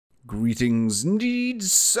Greetings, indeed,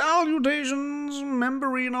 salutations,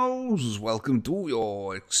 memberinos. Welcome to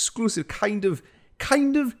your exclusive kind of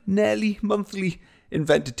nearly monthly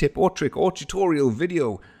inventor tip or trick or tutorial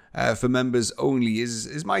video for members only.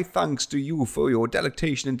 Is my thanks to you for your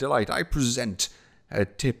delectation and delight. I present a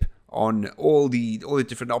tip on all the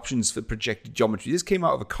different options for projected geometry. This came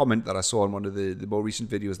out of a comment that I saw on one of the more recent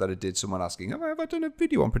videos that I did. Someone asking, have I done a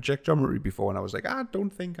video on project geometry before? And I was like, I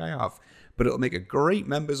don't think I have. But it'll make a great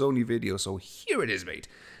members only video. So here it is, mate.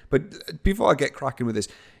 But before I get cracking with this,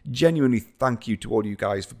 genuinely thank you to all you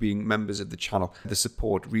guys for being members of the channel. The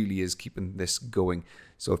support really is keeping this going.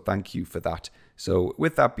 So thank you for that. So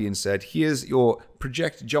with that being said, here's your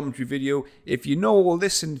project geometry video. If you know all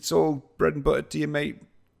this and it's all bread and butter to you, mate,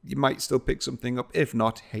 you might still pick something up. If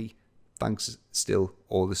not, hey, thanks still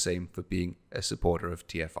all the same for being a supporter of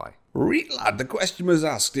TFI. Right, lad, the question was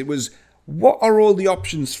asked. It was, what are all the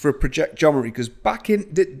options for project geometry? Because back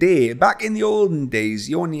in the olden days,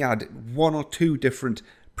 you only had one or two different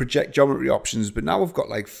project geometry options, but now we've got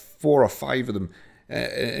like 4 or 5 of them,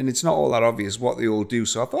 and it's not all that obvious what they all do.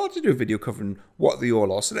 So I thought I'd do a video covering what they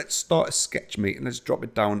all are. So let's start a sketch, mate, and let's drop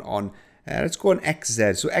it down on, let's go on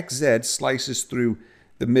XZ. So XZ slices through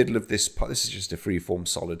the middle of this part. This is just a freeform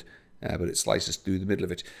solid, but it slices through the middle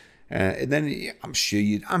of it. And then I'm sure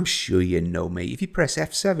you know, mate. If you press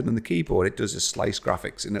F7 on the keyboard, it does a slice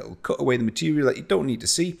graphics, and it'll cut away the material that you don't need to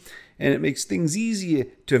see, and it makes things easier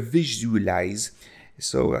to visualize.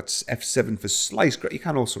 So that's F7 for slice. You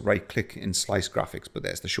can also right-click in slice graphics, but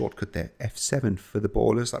there's the shortcut there. F7 for the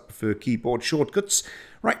ballers that prefer keyboard shortcuts.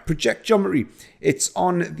 Right, project geometry. It's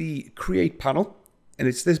on the Create panel, and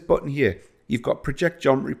it's this button here. You've got project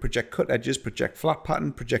geometry, project cut edges, project flat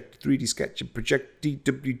pattern, project 3D sketch, and project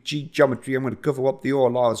DWG geometry. I'm going to cover up the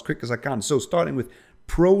all are as quick as I can. So starting with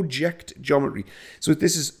project geometry. So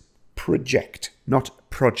this is project, not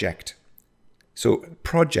project. So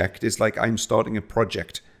project is like I'm starting a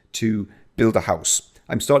project to build a house.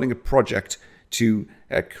 I'm starting a project to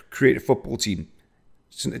create a football team.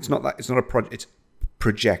 It's not that. It's not a project. It's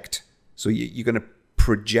project. So you're going to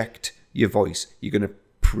project your voice. You're going to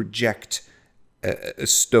project a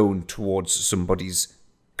stone towards somebody's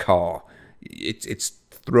car. It's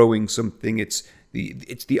throwing something. It's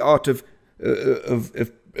the art of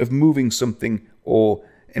moving something or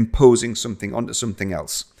imposing something onto something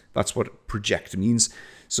else. That's what project means.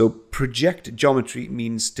 So project geometry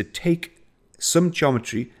means to take some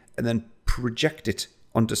geometry and then project it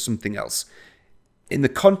onto something else. In the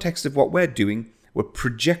context of what we're doing, we're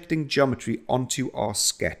projecting geometry onto our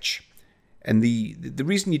sketch. And the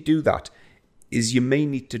reason you do that is you may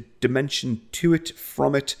need to dimension to it,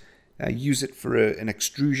 from it, use it for an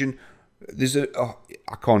extrusion.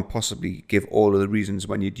 I can't possibly give all of the reasons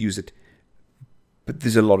when you'd use it, but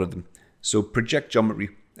there's a lot of them. So project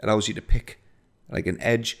geometry allows you to pick like an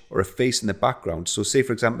edge or a face in the background. So say,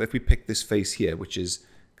 for example, if we pick this face here, which is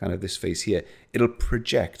kind of this face here, it'll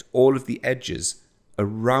project all of the edges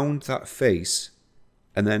around that face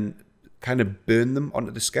and then kind of burn them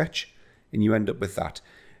onto the sketch, and you end up with that.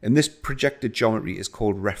 And this projected geometry is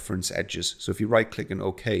called reference edges. So if you right click and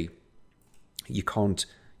OK, you can't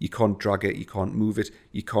drag it, you can't move it,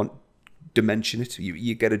 you can't dimension it.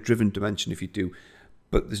 You get a driven dimension if you do,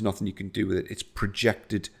 but there's nothing you can do with it. It's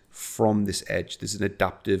projected from this edge. There's an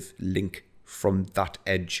adaptive link from that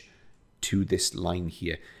edge to this line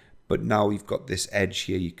here. But now you've got this edge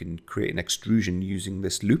here, you can create an extrusion using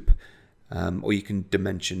this loop, or you can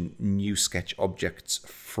dimension new sketch objects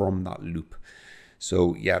from that loop.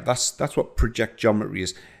 So yeah, that's what project geometry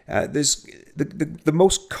is. There's the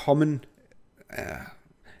most common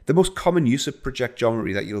use of project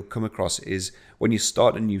geometry that you'll come across is when you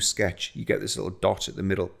start a new sketch, you get this little dot at the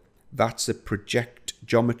middle. That's a project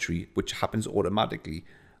geometry, which happens automatically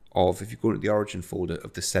of, if you go into the origin folder,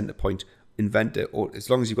 of the center point. Inventor, or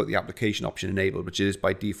as long as you've got the application option enabled, which it is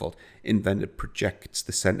by default, Inventor projects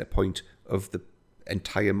the center point of the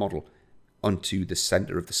entire model onto the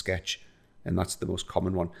center of the sketch. And that's the most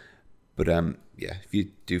common one. But yeah, if you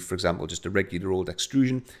do, for example, just a regular old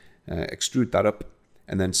extrusion, extrude that up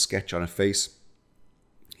and then sketch on a face,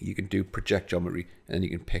 you can do project geometry, and then you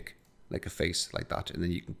can pick like a face like that, and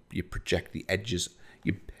then you project the edges.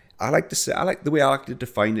 I like the way I like to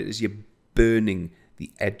define it is you're burning the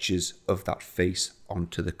edges of that face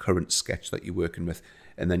onto the current sketch that you're working with,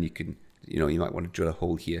 and then you can, you might want to drill a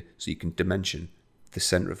hole here so you can dimension the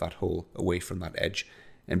center of that hole away from that edge.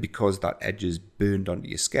 And because that edge is burned onto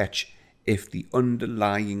your sketch, if the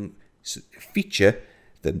underlying feature,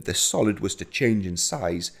 the solid, was to change in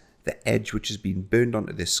size, the edge which has been burned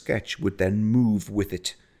onto this sketch would then move with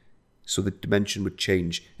it. So the dimension would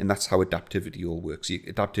change, and that's how adaptivity all works.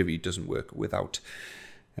 Adaptivity doesn't work without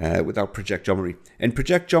project geometry. And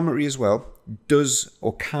project geometry as well does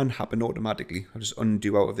or can happen automatically. I'll just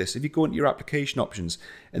undo out of this. If you go into your application options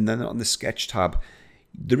and then on the sketch tab,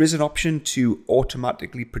 there is an option to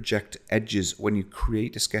automatically project edges when you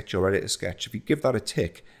create a sketch or edit a sketch. If you give that a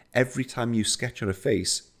tick, every time you sketch on a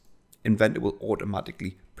face, Inventor will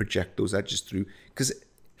automatically project those edges through. Because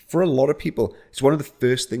for a lot of people, it's one of the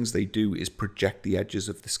first things they do is project the edges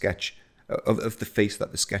of the sketch, of the face that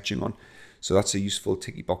they're sketching on. So that's a useful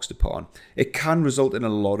ticky box to put on. It can result in a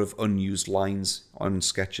lot of unused lines on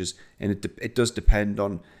sketches, and it does depend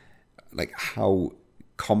on like how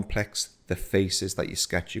complex the face is that you're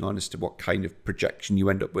sketching on as to what kind of projection you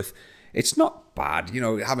end up with. It's not bad, you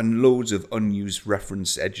know, having loads of unused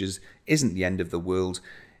reference edges isn't the end of the world.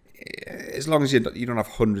 As long as you don't have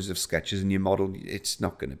hundreds of sketches in your model, it's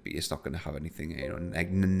not going to have anything, you know,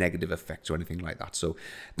 negative effects or anything like that. So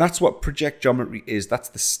that's what project geometry is. That's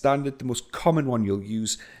the standard, the most common one you'll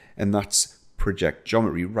use, and that's project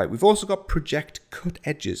geometry. Right, we've also got project cut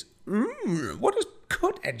edges. What does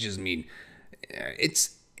cut edges mean?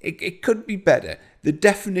 It could be better. The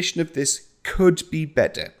definition of this could be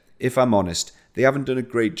better, if I'm honest. They haven't done a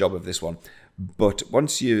great job of this one. But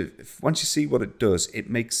once you see what it does, it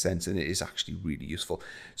makes sense and it is actually really useful.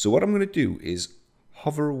 So what I'm going to do is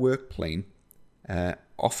hover a work plane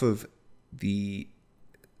off of the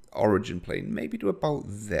origin plane, maybe to about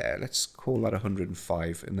there. Let's call that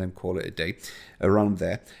 105 and then call it a day, around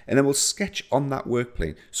there. And then we'll sketch on that work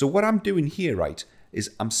plane. So what I'm doing here, right,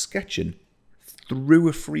 is I'm sketching through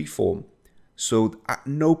a freeform. So at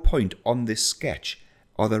no point on this sketch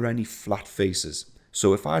are there any flat faces.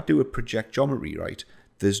 So if I do a project geometry, right,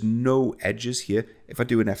 there's no edges here. If I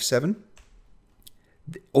do an F7,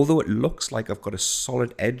 although it looks like I've got a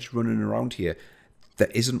solid edge running around here,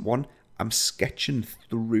 there isn't one. I'm sketching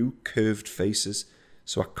through curved faces,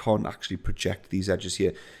 so I can't actually project these edges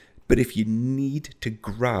here. But if you need to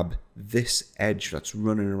grab this edge that's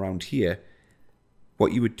running around here,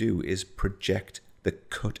 what you would do is project the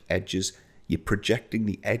cut edges. You're projecting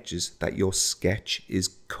the edges that your sketch is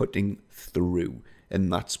cutting through.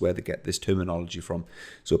 And that's where they get this terminology from.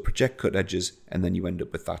 So project cut edges, and then you end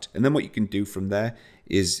up with that. And then what you can do from there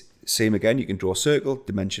is, same again, you can draw a circle,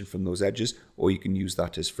 dimension from those edges, or you can use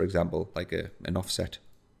that as, for example, like an offset,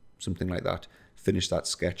 something like that. Finish that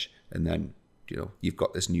sketch, and then, you know, you've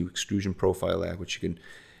got this new extrusion profile there, which you can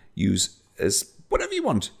use as whatever you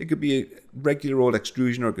want. It could be a regular old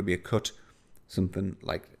extrusion, or it could be a cut, something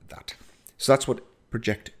like that. So that's what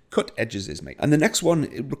project cut edges is, mate. And the next one,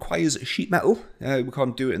 it requires sheet metal. We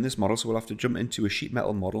can't do it in this model, so we'll have to jump into a sheet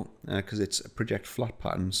metal model because it's a project flat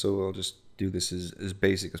pattern. So I'll just do this as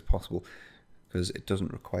basic as possible because it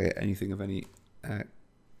doesn't require anything of any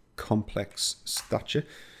complex stature.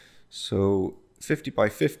 So 50 by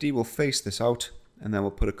 50, we'll face this out, and then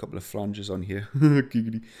we'll put a couple of flanges on here.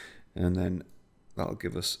 And then that'll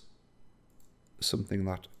give us something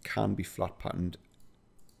that can be flat patterned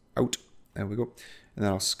out. There we go. And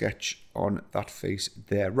then I'll sketch on that face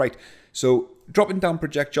there. Right, so dropping down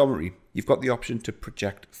project geometry, you've got the option to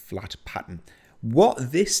project flat pattern.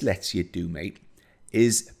 What this lets you do, mate,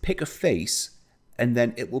 is pick a face and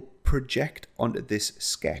then it will project onto this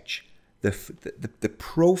sketch the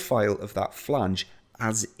profile of that flange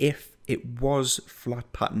as if it was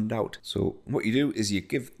flat patterned out. So what you do is you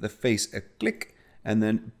give the face a click and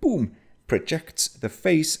then boom, projects the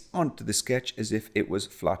face onto the sketch as if it was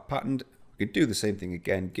flat patterned. You can do the same thing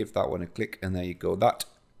again, give that one a click, and there you go. That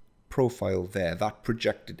profile there, that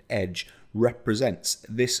projected edge, represents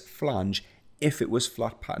this flange if it was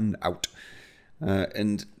flat patterned out.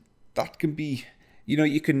 And that can be, you know,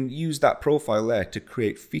 you can use that profile there to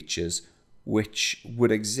create features which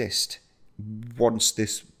would exist once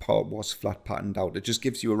this part was flat patterned out. It just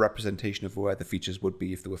gives you a representation of where the features would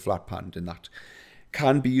be if they were flat patterned, and that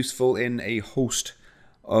can be useful in a host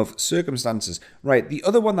of circumstances. Right, the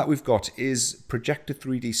other one that we've got is Projected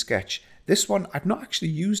 3D Sketch. This one, I've not actually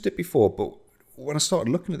used it before, but when I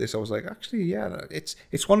started looking at this, I was like, actually, yeah,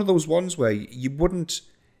 it's one of those ones where you wouldn't,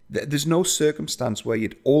 there's no circumstance where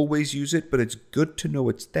you'd always use it, but it's good to know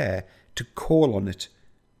it's there to call on it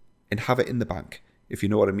and have it in the bank, if you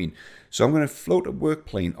know what I mean. So I'm going to float a work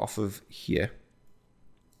plane off of here.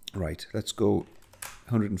 Right, let's go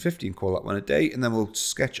 150 and call that one a day, and then we'll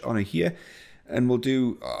sketch on it here. And we'll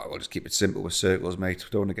do, we'll just keep it simple with circles, mate. We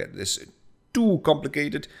don't want to get this too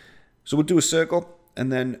complicated. So we'll do a circle and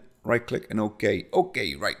then right click and OK.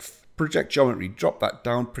 OK, right. Project geometry, drop that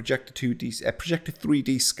down, project a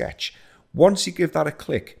 3D sketch. Once you give that a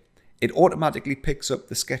click, it automatically picks up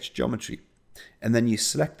the sketch geometry. and then you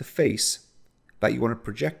select the face that you want to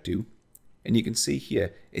project to, and you can see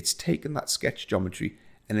here, it's taken that sketch geometry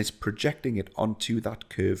and it's projecting it onto that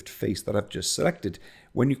curved face that I've just selected.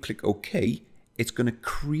 When you click OK, it's going to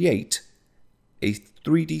create a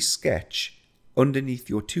 3D sketch underneath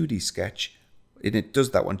your 2D sketch, and it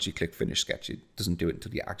does that once you click Finish Sketch. It doesn't do it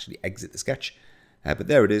until you actually exit the sketch. But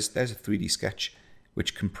there it is. There's a 3D sketch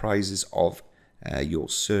which comprises of your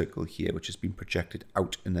circle here, which has been projected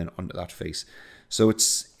out and then onto that face. So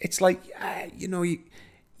it's like, you know,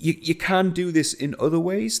 you can do this in other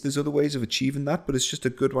ways. There's other ways of achieving that, but it's just a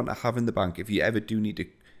good one to have in the bank if you ever do need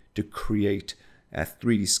to create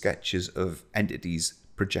 3D sketches of entities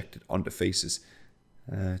projected onto faces.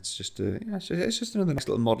 It's just another nice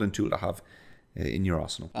little modeling tool to have in your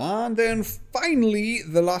arsenal. And then finally,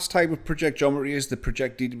 the last type of project geometry is the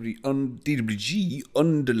project DWG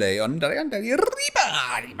underlay. God, I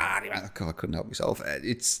couldn't help myself.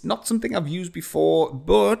 It's not something I've used before,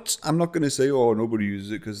 but I'm not going to say, oh, nobody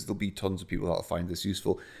uses it, because there'll be tons of people that'll find this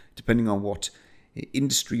useful, depending on what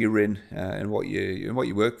industry you're in and what your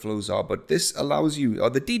workflows are. But this allows you, or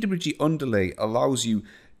the DWG underlay allows you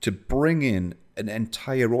to bring in an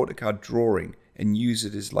entire AutoCAD drawing and use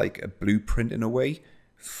it as like a blueprint in a way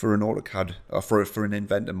for an AutoCAD or for an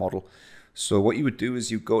Inventor model. So what you would do is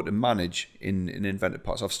you go to Manage in Inventor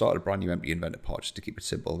part. So I've started a brand new empty Inventor part just to keep it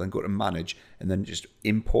simple. Then go to Manage and then just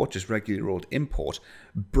import, just regular old import.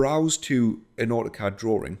 Browse to an AutoCAD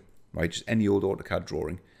drawing, right? Just any old AutoCAD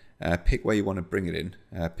drawing. Pick where you want to bring it in.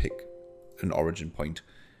 Pick an origin point,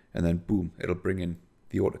 and then boom, it'll bring in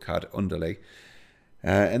the AutoCAD underlay.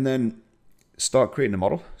 And then start creating a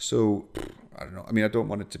model. So I don't know. I mean, I don't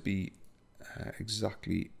want it to be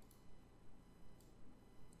exactly.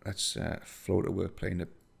 Let's float a work plane a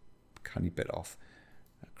canny bit off.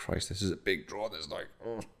 Christ, this is a big draw. There's like,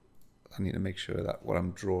 oh, I need to make sure that what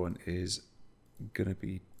I'm drawing is gonna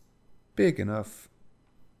be big enough.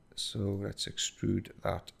 So let's extrude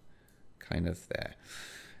that kind of there,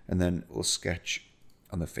 and then we'll sketch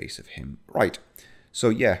on the face of him. Right. So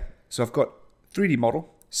yeah. So I've got 3D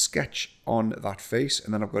model, sketch on that face,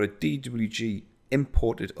 and then I've got a DWG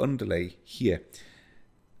imported underlay here.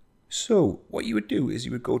 So what you would do is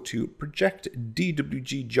you would go to Project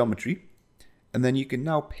DWG Geometry, and then you can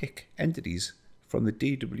now pick entities from the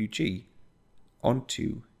DWG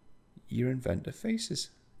onto your Inventor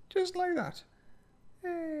faces, just like that.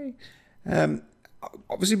 Hey.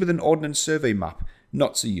 Obviously with an Ordnance Survey map,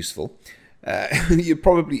 not so useful. You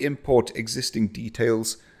probably import existing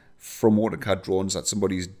details from AutoCAD drawings that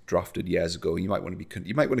somebody's drafted years ago. You might want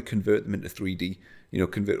to convert them into 3D. You know,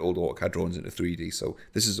 convert old AutoCAD drawings into 3D. So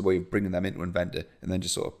this is a way of bringing them into Inventor and then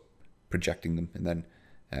just sort of projecting them and then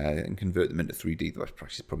and convert them into 3D.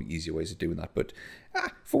 There's probably easier ways of doing that. But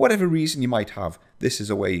for whatever reason you might have, this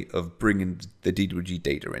is a way of bringing the DWG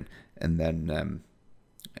data in and then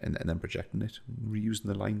projecting it, reusing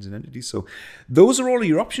the lines and entities. So those are all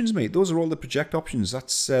your options, mate. Those are all the project options.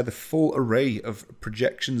 That's the full array of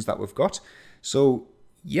projections that we've got. So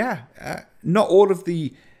yeah, not all of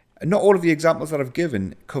the examples that I've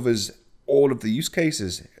given covers all of the use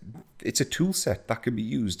cases. It's a tool set that can be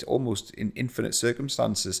used almost in infinite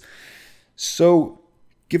circumstances. So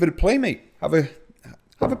give it a play, mate. Have a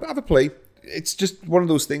play. It's just one of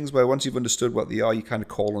those things where once you've understood what they are, you kind of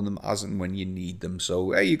call on them as and when you need them.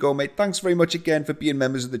 So there you go, mate. Thanks very much again for being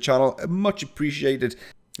members of the channel. Much appreciated.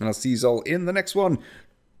 And I'll see you all in the next one.